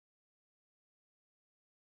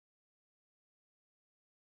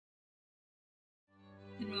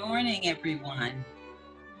Good morning, everyone.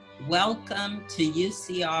 Welcome to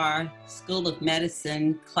UCR School of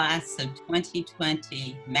Medicine Class of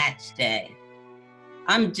 2020 Match Day.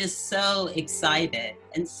 I'm just so excited.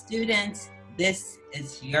 And students, this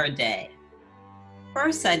is your day.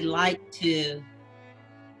 First, I'd like to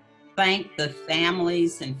thank the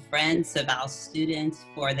families and friends of our students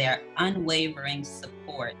for their unwavering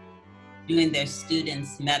support during their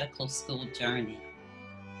students' medical school journey.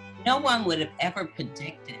 No one would have ever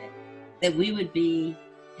predicted that we would be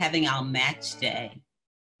having our match day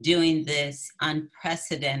during this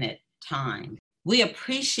unprecedented time. We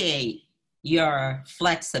appreciate your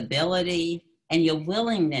flexibility and your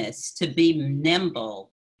willingness to be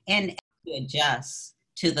nimble and to adjust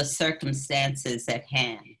to the circumstances at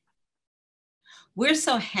hand. We're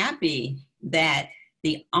so happy that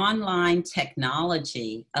the online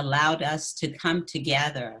technology allowed us to come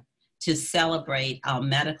together to celebrate our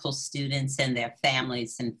medical students and their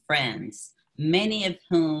families and friends, many of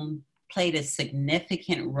whom played a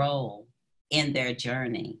significant role in their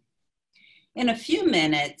journey. In a few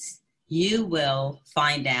minutes, you will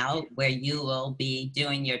find out where you will be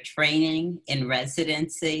doing your training in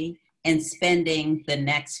residency and spending the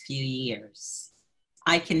next few years.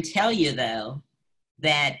 I can tell you, though,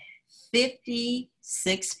 that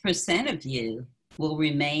 56% of you will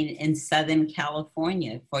remain in Southern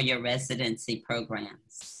California for your residency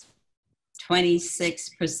programs.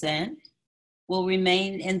 26% will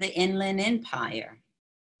remain in the Inland Empire.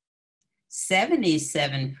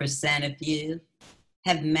 77% of you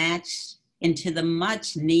have matched into the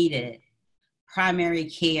much needed primary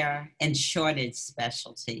care and shortage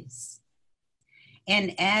specialties.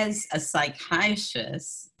 And as a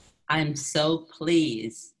psychiatrist, I'm so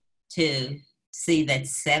pleased to see that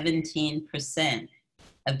 17%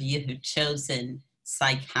 of you have chosen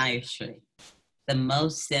psychiatry, the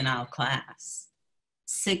most in our class.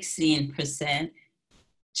 16%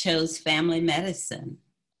 chose family medicine.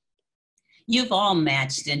 You've all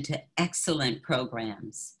matched into excellent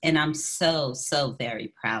programs, and I'm so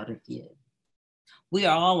very proud of you. We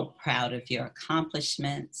are all proud of your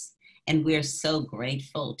accomplishments, and we're so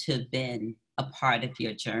grateful to have been a part of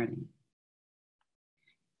your journey.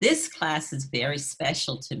 This class is very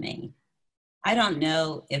special to me. I don't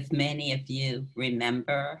know if many of you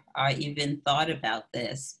remember or even thought about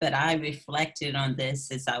this, but I reflected on this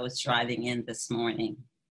as I was driving in this morning.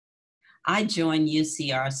 I joined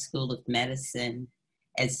UCR School of Medicine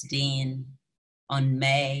as Dean on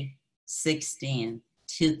May 16,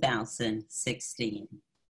 2016.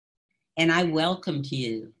 And I welcomed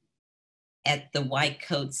you at the white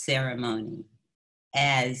coat ceremony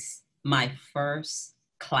as my first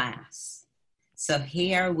class. So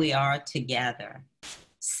here we are together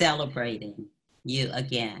celebrating you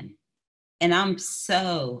again. And I'm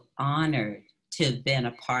so honored to have been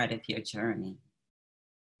a part of your journey.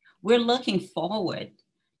 We're looking forward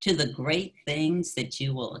to the great things that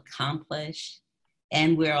you will accomplish.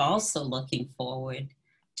 And we're also looking forward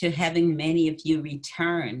to having many of you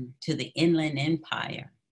return to the Inland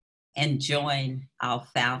Empire and join our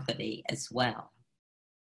faculty as well.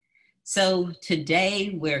 So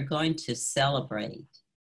today we're going to celebrate,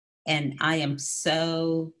 and I am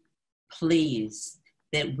so pleased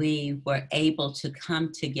that we were able to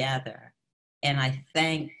come together, and I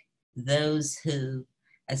thank those who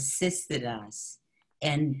assisted us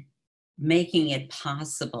in making it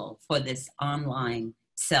possible for this online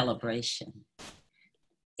celebration.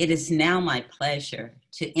 It is now my pleasure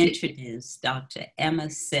to introduce Dr. Emma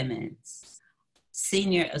Simmons,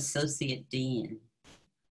 Senior Associate Dean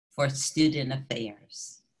for Student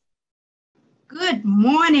Affairs. Good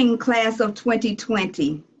morning, class of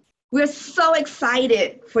 2020. We're so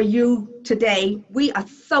excited for you today. We are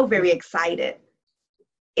so very excited.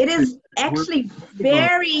 It is actually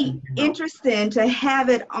very interesting to have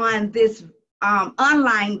it on this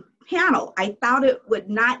online panel. I thought it would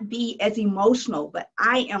not be as emotional, but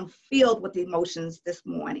I am filled with emotions this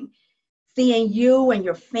morning. Seeing you and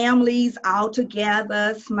your families all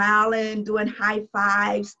together, smiling, doing high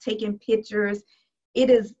fives, taking pictures. It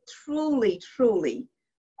is truly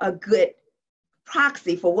a good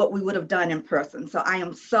proxy for what we would have done in person. So I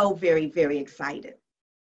am so very excited.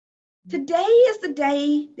 Today is the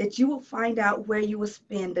day that you will find out where you will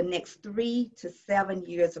spend the next 3 to 7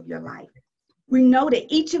 years of your life. We know that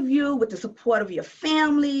each of you, with the support of your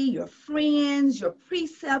family, your friends, your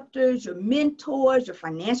preceptors, your mentors, your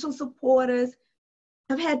financial supporters,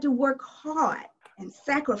 have had to work hard and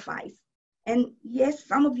sacrifice. And yes,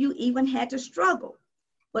 some of you even had to struggle,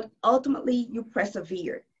 but ultimately you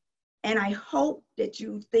persevered. And I hope that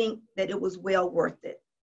you think that it was well worth it.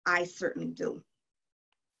 I certainly do.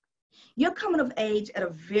 You're coming of age at a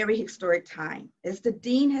very historic time. As the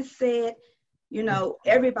dean has said, you know,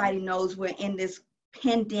 everybody knows we're in this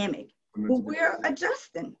pandemic, but we're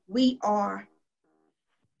adjusting. We are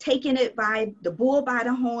taking it by the bull by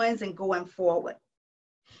the horns and going forward.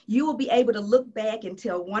 You will be able to look back and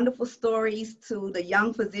tell wonderful stories to the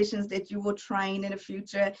young physicians that you will train in the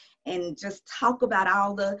future, and just talk about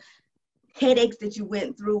all the headaches that you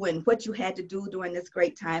went through and what you had to do during this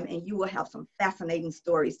great time. And you will have some fascinating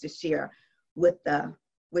stories to share with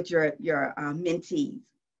your mentees.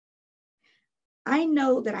 I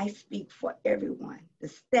know that I speak for everyone, the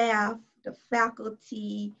staff, the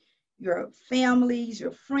faculty, your families,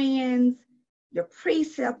 your friends, your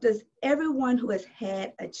preceptors, everyone who has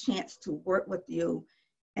had a chance to work with you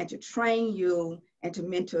and to train you and to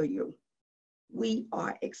mentor you. We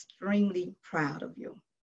are extremely proud of you.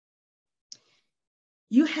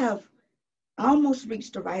 You have almost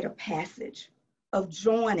reached the rite of passage of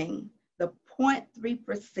joining the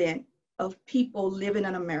 0.3% of people living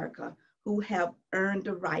in America who have earned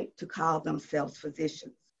the right to call themselves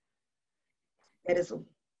physicians. That is a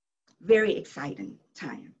very exciting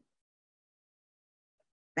time.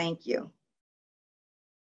 Thank you.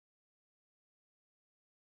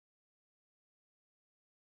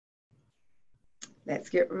 Let's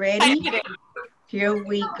get ready. Here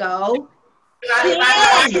we go. 10,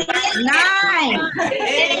 9,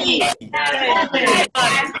 8, 7,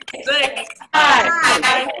 6,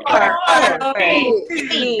 5, 4,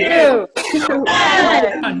 3, 2,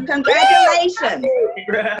 1. Congratulations.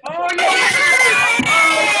 Oh,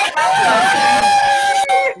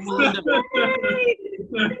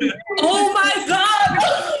 oh my God.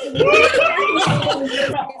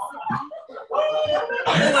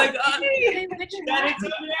 Oh my God.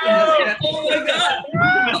 Oh my God.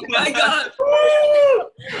 Oh my God.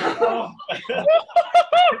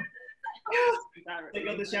 Take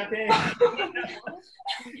out the champagne.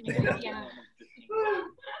 Yeah.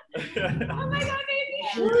 Oh my God, baby.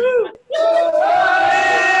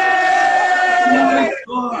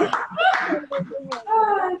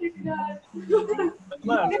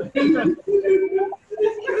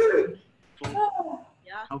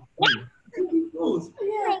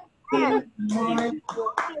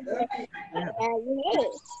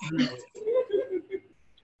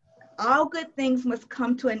 All good things must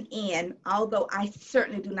come to an end, although I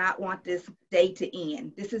certainly do not want this day to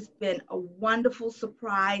end. This has been a wonderful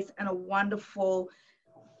surprise and a wonderful,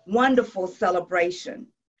 wonderful celebration.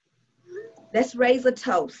 Let's raise a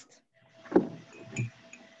toast.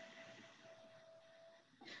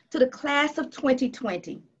 To the class of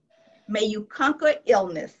 2020, may you conquer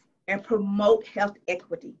illness and promote health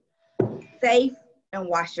equity. Safe and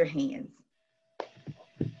wash your hands.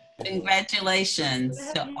 Congratulations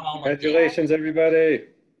to all of you. Congratulations, everybody.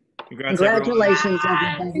 Congratulations,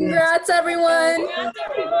 everybody. Congrats, everyone.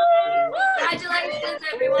 Congratulations,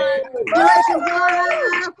 everyone. Congratulations, Laura.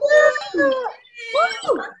 Woo!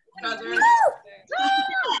 Woo!